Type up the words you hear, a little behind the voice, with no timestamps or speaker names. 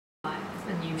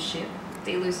ship,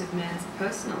 the elusive man's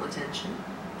personal attention.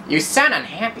 You sound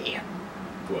unhappy.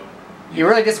 What? You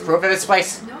really disapprove of this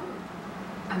place? No,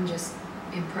 I'm just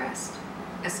impressed.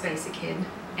 A spacer kid,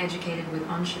 educated with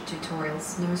on-ship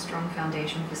tutorials, no strong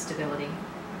foundation for stability.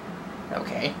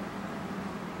 Okay.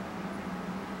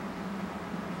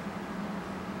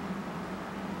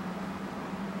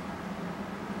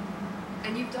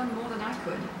 And you've done more than I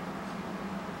could.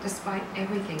 Despite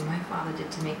everything my father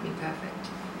did to make me perfect,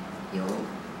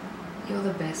 you're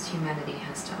the best humanity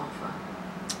has to offer.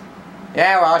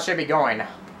 Yeah, well, I should be going.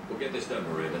 We'll get this done,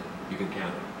 Miranda. You can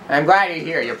count it. I'm glad you're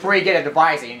here. You're pretty good at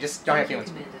devising. You just don't have Thank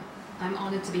you, feelings. Commander. I'm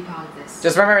honored to be part of this.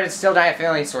 Just remember, I still don't have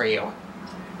feelings for you.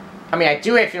 I mean, I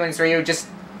do have feelings for you, just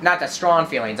not the strong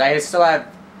feelings. I still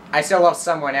love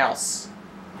someone else.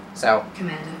 So,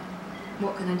 Commander,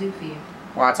 what can I do for you?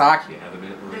 wanna talk? Do you have a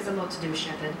minute, There's a Miranda? lot to do,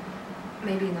 Shepard.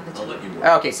 Maybe another I'll time. let you work.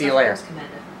 Okay, see you Of later. course,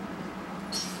 Commander.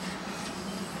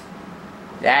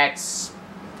 That's...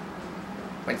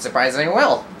 went surprisingly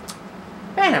well.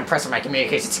 Man, I'm impressed with my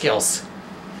communication skills.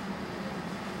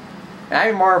 And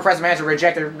I'm more impressed with my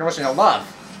reject the notion of love.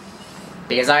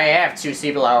 Because I have two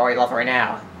people I already love right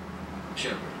now.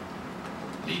 Shepard.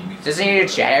 Need me? Does he need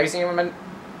to chat every single minute?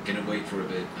 Can it wait for a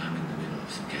bit? I'm in the middle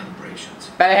of some calibrations.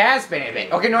 But it has been a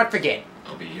bit. Okay, no, forget.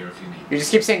 I'll be here if you need me. You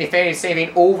just keep saying the same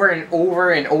thing over and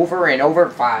over and over and over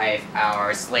 5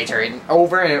 hours later and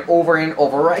over and over and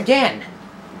over again.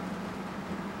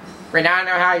 Right now I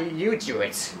know how you do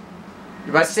it.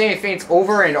 You must say things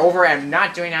over and over and I'm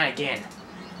not doing that again.